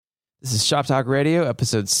This is Shop Talk Radio,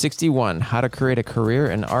 episode 61, How to Create a Career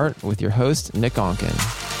in Art with your host, Nick Onken.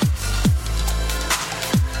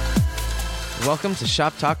 Welcome to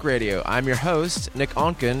Shop Talk Radio. I'm your host, Nick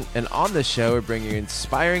Onken, and on this show, we bring you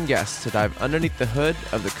inspiring guests to dive underneath the hood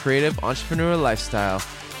of the creative entrepreneur lifestyle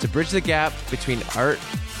to bridge the gap between art,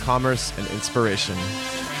 commerce, and inspiration.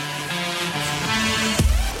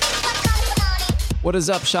 What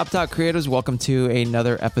is up, Shop Talk creators? Welcome to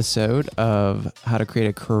another episode of How to Create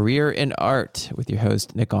a Career in Art with your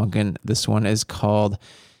host, Nick Onken. This one is called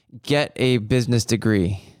Get a Business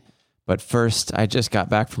Degree. But first, I just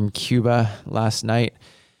got back from Cuba last night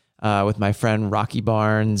with my friend Rocky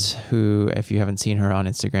Barnes, who, if you haven't seen her on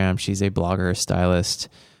Instagram, she's a blogger, stylist,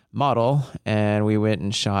 model, and we went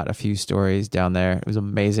and shot a few stories down there. It was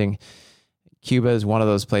amazing. Cuba is one of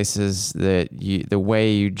those places that the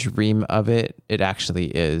way you dream of it, it actually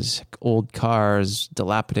is. Old cars,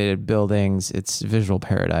 dilapidated buildings. It's visual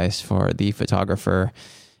paradise for the photographer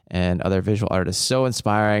and other visual artists. So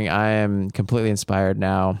inspiring. I am completely inspired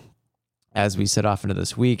now as we set off into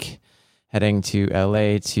this week, heading to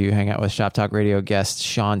LA to hang out with Shop Talk Radio guest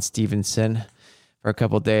Sean Stevenson for a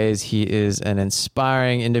couple of days. He is an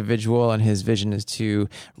inspiring individual, and his vision is to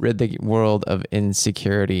rid the world of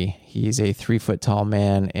insecurity. He's a 3-foot tall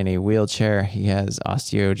man in a wheelchair. He has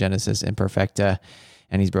osteogenesis imperfecta,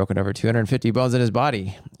 and he's broken over 250 bones in his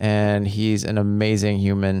body. And he's an amazing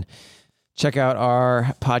human. Check out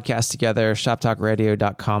our podcast together,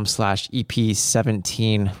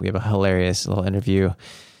 shoptalkradio.com/EP17. We have a hilarious little interview.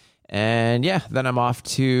 And yeah, then I'm off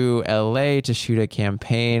to LA to shoot a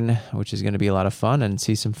campaign, which is going to be a lot of fun, and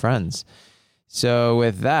see some friends. So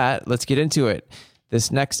with that, let's get into it.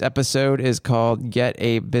 This next episode is called Get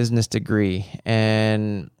a Business Degree.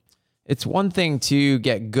 And it's one thing to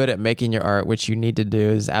get good at making your art, which you need to do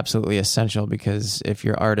is absolutely essential, because if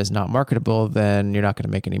your art is not marketable, then you're not going to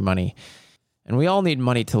make any money. And we all need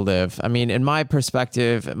money to live. I mean, in my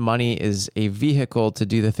perspective, money is a vehicle to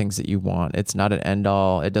do the things that you want. It's not an end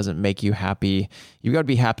all. It doesn't make you happy. You got to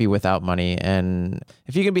be happy without money. And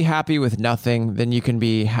if you can be happy with nothing, then you can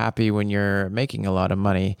be happy when you're making a lot of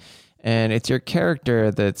money. And it's your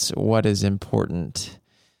character that's what is important.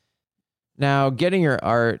 Now, getting your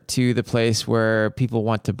art to the place where people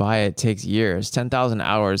want to buy it takes years, 10,000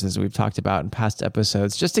 hours, as we've talked about in past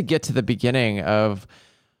episodes, just to get to the beginning of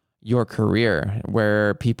your career,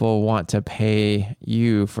 where people want to pay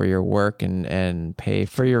you for your work and pay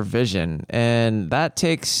for your vision. And that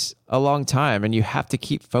takes a long time, and you have to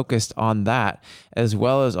keep focused on that, as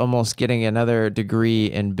well as almost getting another degree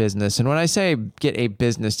in business. And when I say get a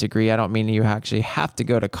business degree, I don't mean you actually have to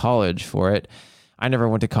go to college for it. I never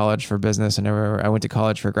went to college for business. I went to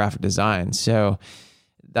college for graphic design. So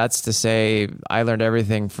that's to say, I learned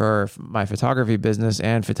everything for my photography business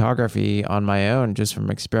and photography on my own, just from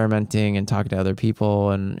experimenting and talking to other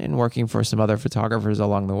people and working for some other photographers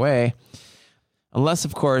along the way. Unless,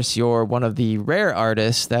 of course, you're one of the rare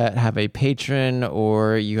artists that have a patron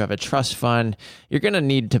or you have a trust fund, you're going to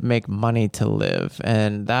need to make money to live.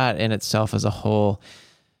 And that in itself is a whole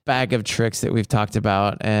bag of tricks that we've talked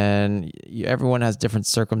about. And everyone has different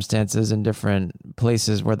circumstances and different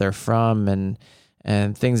places where they're from, and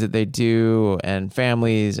things that they do, and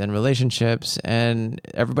families and relationships, and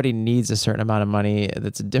everybody needs a certain amount of money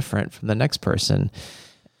that's different from the next person.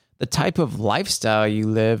 The type of lifestyle you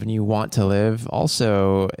live and you want to live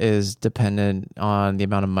also is dependent on the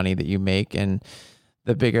amount of money that you make, and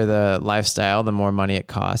the bigger the lifestyle, the more money it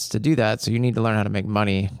costs to do that. So you need to learn how to make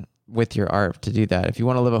money with your art to do that. If you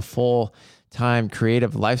want to live a full-time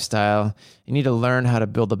creative lifestyle, you need to learn how to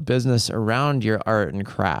build a business around your art and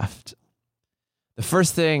craft. The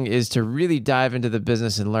first thing is to really dive into the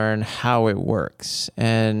business and learn how it works.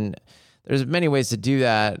 And there's many ways to do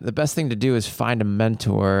that. The best thing to do is find a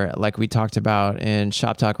mentor, like we talked about in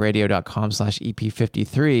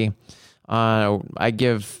shoptalkradio.com/EP53. I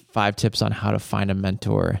give 5 tips on how to find a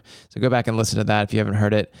mentor. So go back and listen to that if you haven't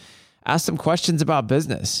heard it. Ask some questions about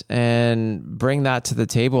business and bring that to the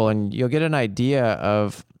table, and you'll get an idea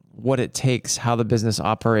of what it takes, how the business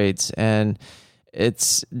operates, and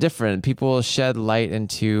it's different. People shed light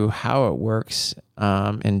into how it works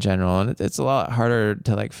in general, and it's a lot harder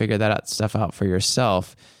to figure that stuff out for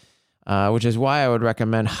yourself, which is why I would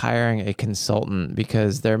recommend hiring a consultant,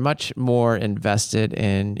 because they're much more invested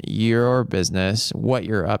in your business, what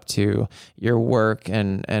you're up to, your work,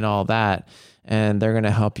 and all that. And they're going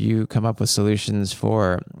to help you come up with solutions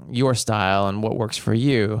for your style and what works for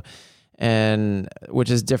you. And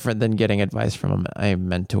which is different than getting advice from a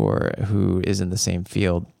mentor who is in the same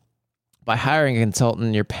field. By hiring a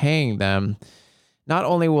consultant, you're paying them not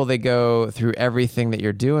only will they go through everything that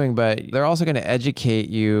you're doing, but they're also going to educate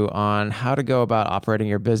you on how to go about operating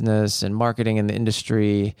your business and marketing in the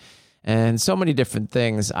industry and so many different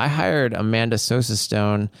things. I hired Amanda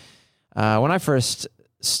Sosa-Stone when I first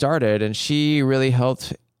started, and she really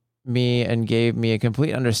helped me and gave me a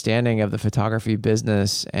complete understanding of the photography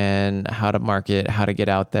business and how to market, how to get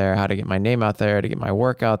out there, how to get my name out there, to get my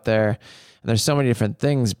work out there. And there's so many different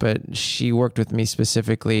things, but she worked with me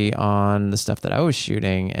specifically on the stuff that I was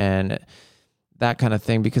shooting and that kind of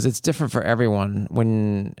thing, because it's different for everyone.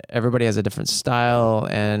 When everybody has a different style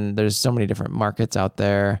and there's so many different markets out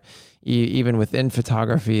there, even within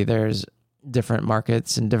photography, there's different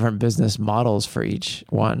markets and different business models for each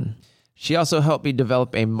one. She also helped me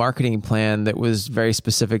develop a marketing plan that was very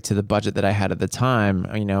specific to the budget that I had at the time.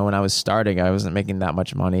 You know, when I was starting, I wasn't making that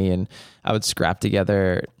much money, and I would scrap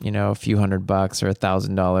together, a few $100 or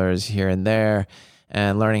 $1,000 here and there,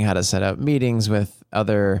 and learning how to set up meetings with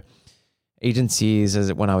other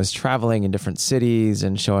agencies when I was traveling in different cities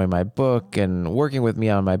and showing my book and working with me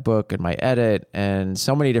on my book and my edit and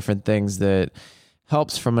so many different things that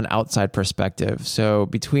helps from an outside perspective. So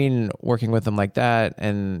between working with them like that,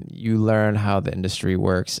 and you learn how the industry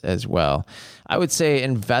works as well. I would say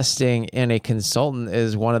investing in a consultant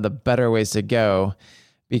is one of the better ways to go,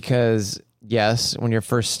 because yes, when you're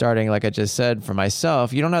first starting, like I just said, for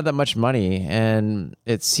myself, you don't have that much money and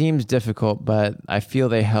it seems difficult, but I feel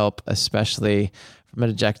they help, especially from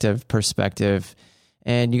an objective perspective.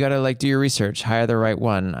 And you got to do your research, hire the right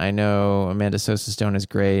one. I know Amanda Sosa-Stone is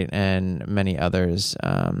great, and many others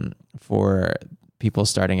for people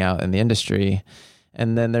starting out in the industry.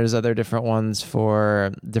 And then there's other different ones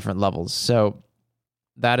for different levels. So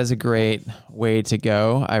that is a great way to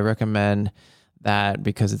go. I recommend that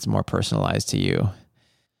because it's more personalized to you.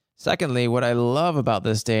 Secondly, what I love about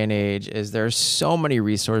this day and age is there's so many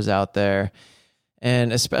resources out there.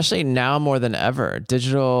 And especially now more than ever,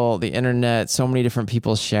 digital, the internet, so many different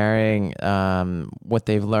people sharing what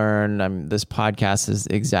they've learned. This podcast is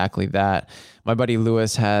exactly that. My buddy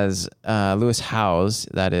Lewis Howes, has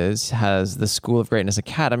the School of Greatness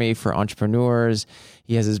Academy for entrepreneurs.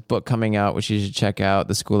 He has his book coming out, which you should check out,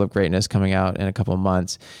 The School of Greatness, coming out in a couple of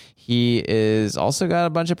months. He is also got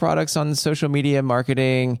a bunch of products on social media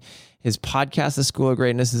marketing. His podcast, The School of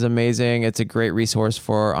Greatness, is amazing. It's a great resource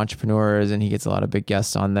for entrepreneurs, and he gets a lot of big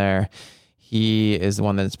guests on there. He is the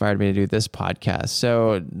one that inspired me to do this podcast.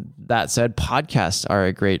 So that said, podcasts are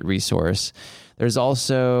a great resource. There's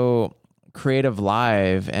also Creative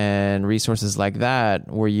Live and resources like that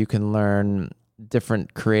where you can learn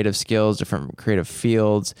different creative skills, different creative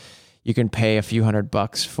fields. You can pay a few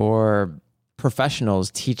 $100 for professionals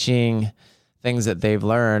teaching things that they've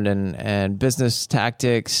learned and business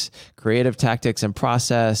tactics, creative tactics and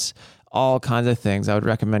process, all kinds of things. I would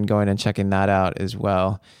recommend going and checking that out as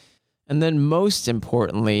well. And then most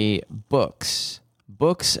importantly, books.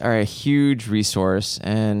 Books are a huge resource,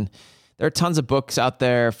 and there are tons of books out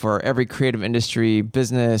there for every creative industry,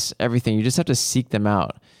 business, everything. You just have to seek them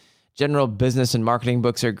out. General business and marketing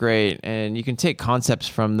books are great, and you can take concepts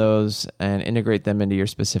from those and integrate them into your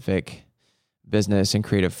specific business and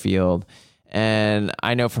creative field. And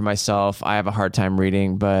I know for myself, I have a hard time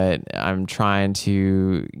reading, but I'm trying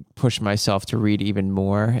to push myself to read even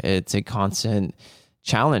more. It's a constant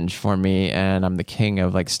challenge for me, and I'm the king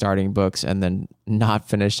of starting books and then not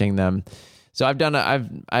finishing them. So I've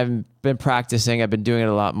been practicing. I've been doing it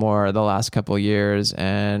a lot more the last couple of years,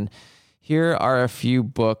 and here are a few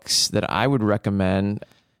books that I would recommend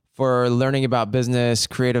for learning about business,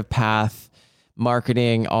 creative path,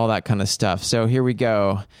 marketing, all that kind of stuff. So here we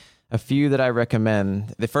go. A few that I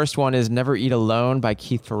recommend. The first one is Never Eat Alone by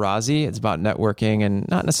Keith Ferrazzi. It's about networking, and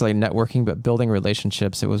not necessarily networking, but building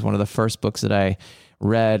relationships. It was one of the first books that I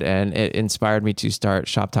read, and it inspired me to start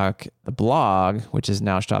Shop Talk, the blog, which is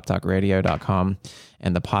now shoptalkradio.com,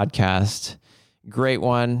 and the podcast. Great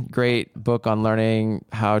one. Great book on learning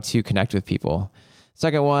how to connect with people.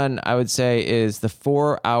 Second one I would say is The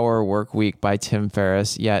 4-Hour Workweek by Tim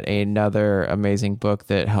Ferriss. Yet another amazing book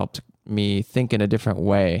that helped me think in a different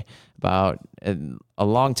way about a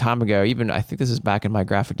long time ago. Even I think this is back in my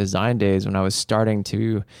graphic design days when I was starting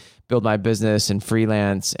to build my business and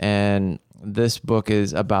freelance. And this book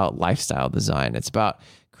is about lifestyle design. It's about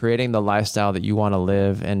creating the lifestyle that you want to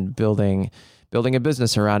live and building a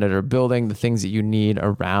business around it, or building the things that you need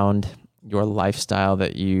around your lifestyle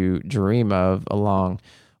that you dream of, along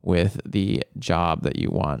with the job that you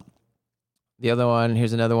want.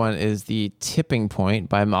 Here's another one, is The Tipping Point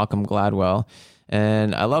by Malcolm Gladwell.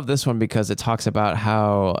 And I love this one because it talks about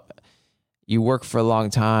how you work for a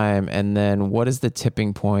long time, and then what is the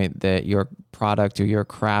tipping point that your product or your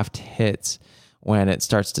craft hits when it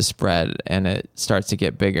starts to spread and it starts to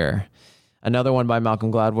get bigger. Another one by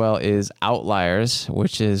Malcolm Gladwell is Outliers,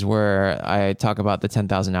 which is where I talk about the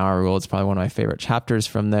 10,000 hour rule. It's probably one of my favorite chapters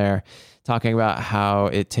from there, talking about how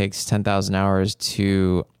it takes 10,000 hours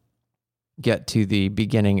to get to the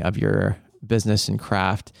beginning of your business and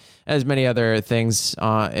craft. As many other things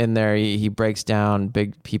in there, he breaks down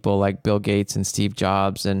big people like Bill Gates and Steve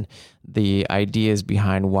Jobs and the ideas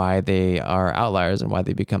behind why they are outliers and why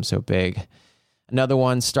they become so big. Another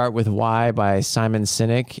one, Start With Why by Simon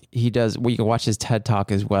Sinek. You can watch his TED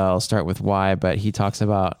Talk as well, Start With Why, but he talks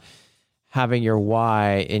about having your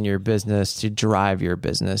why in your business to drive your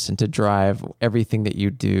business and to drive everything that you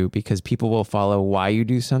do, because people will follow why you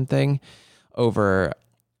do something over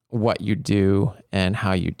what you do and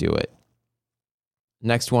how you do it.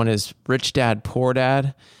 Next one is Rich Dad, Poor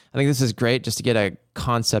Dad. I think this is great just to get a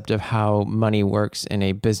concept of how money works in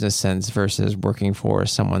a business sense versus working for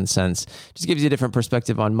someone's sense. Just gives you a different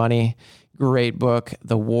perspective on money. Great book.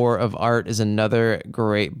 The War of Art is another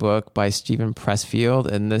great book by Steven Pressfield.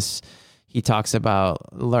 And this, he talks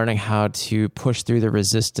about learning how to push through the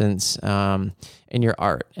resistance in your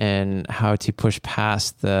art and how to push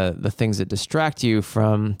past the things that distract you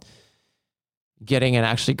from getting and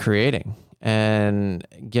actually creating and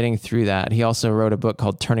getting through that. He also wrote a book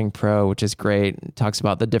called Turning Pro, which is great. It talks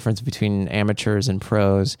about the difference between amateurs and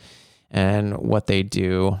pros and what they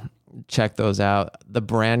do. Check those out. The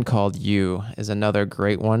Brand Called You is another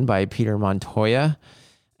great one by Peter Montoya.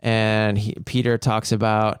 And Peter talks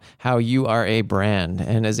about how you are a brand.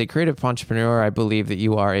 And as a creative entrepreneur, I believe that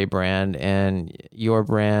you are a brand, and your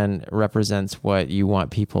brand represents what you want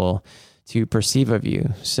people to perceive of you.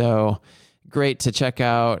 So great to check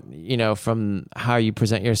out, from how you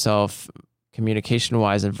present yourself communication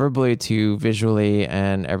wise and verbally to visually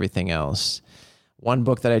and everything else. One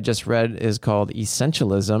book that I just read is called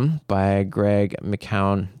Essentialism by Greg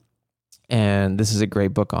McKeown. And this is a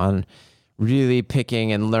great book on really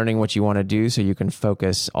picking and learning what you want to do so you can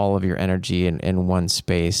focus all of your energy in one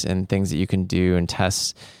space, and things that you can do and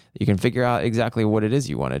tests that you can figure out exactly what it is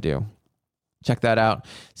you want to do. Check that out.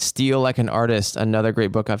 Steal Like an Artist, another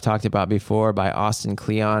great book I've talked about before by Austin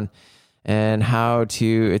Kleon, and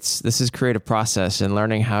this is creative process and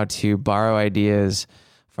learning how to borrow ideas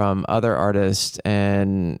from other artists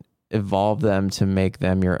and evolve them to make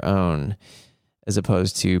them your own, as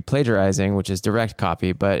opposed to plagiarizing, which is direct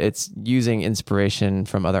copy, but it's using inspiration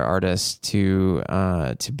from other artists to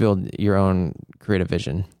build your own creative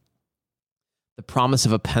vision. The Promise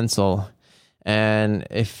of a Pencil. And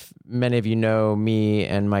if many of you know me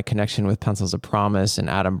and my connection with Pencils of Promise and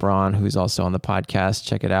Adam Braun, who's also on the podcast,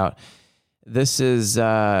 check it out. This is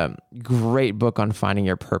a great book on finding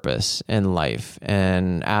your purpose in life.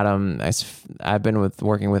 And Adam, I've been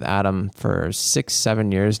working with Adam for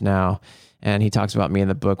 6-7 years now. And he talks about me in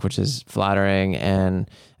the book, which is flattering and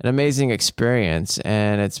an amazing experience.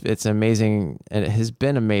 And it's amazing. And it has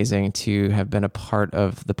been amazing to have been a part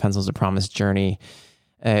of the Pencils of Promise journey.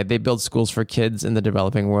 They build schools for kids in the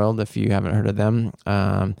developing world, if you haven't heard of them.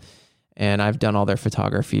 And I've done all their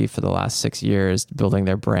photography for the last 6 years, building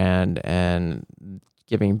their brand and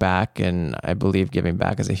giving back. And I believe giving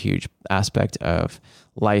back is a huge aspect of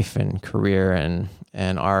life and career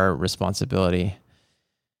and our responsibility.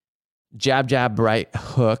 Jab, Jab, Right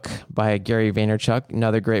Hook by Gary Vaynerchuk,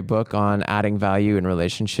 another great book on adding value in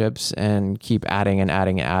relationships, and keep adding and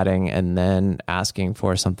adding and adding, and then asking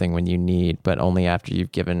for something when you need, but only after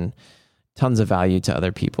you've given tons of value to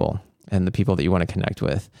other people and the people that you want to connect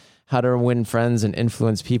with. How to Win Friends and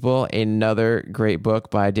Influence People, another great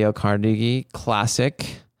book by Dale Carnegie,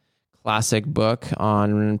 classic book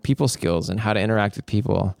on people skills and how to interact with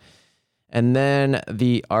people. And then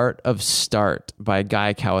The Art of Start by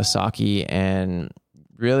Guy Kawasaki, and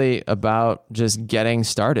really about just getting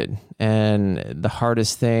started. And the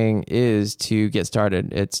hardest thing is to get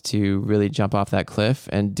started. It's to really jump off that cliff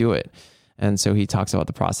and do it. And so he talks about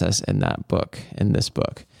the process in this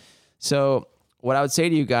book. So what I would say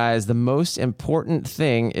to you guys, the most important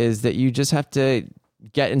thing is that you just have to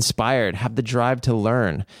get inspired, have the drive to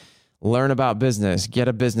learn about business, get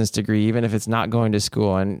a business degree, even if it's not going to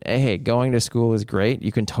school. And hey, going to school is great.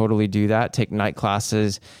 You can totally do that. Take night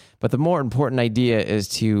classes. But the more important idea is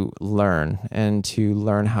to learn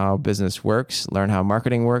how business works, learn how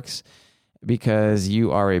marketing works, because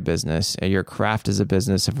you are a business. Your craft is a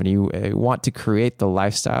business. If you want to create the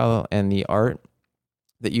lifestyle and the art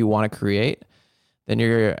that you want to create, then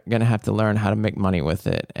you're going to have to learn how to make money with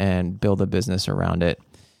it and build a business around it.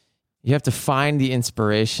 You have to find the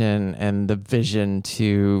inspiration and the vision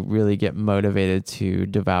to really get motivated to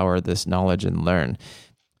devour this knowledge and learn.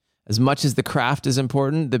 as much as the craft is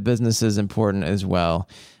important, the business is important as well.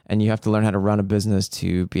 And you have to learn how to run a business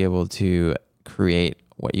to be able to create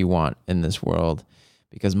what you want in this world,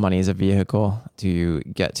 because money is a vehicle to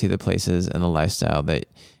get to the places and the lifestyle that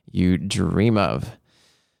you dream of.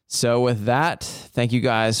 So with that, thank you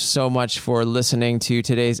guys so much for listening to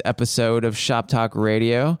today's episode of Shop Talk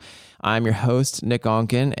Radio. I'm your host, Nick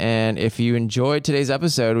Onken, and if you enjoyed today's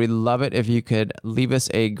episode, we'd love it if you could leave us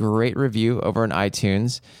a great review over on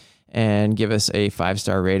iTunes and give us a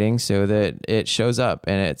 5-star rating so that it shows up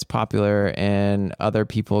and it's popular and other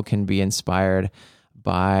people can be inspired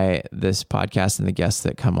by this podcast and the guests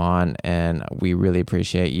that come on, and we really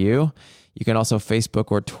appreciate you. You can also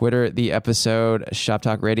Facebook or Twitter the episode,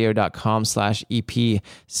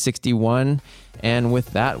 shoptalkradio.com/EP61. And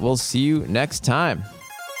with that, we'll see you next time.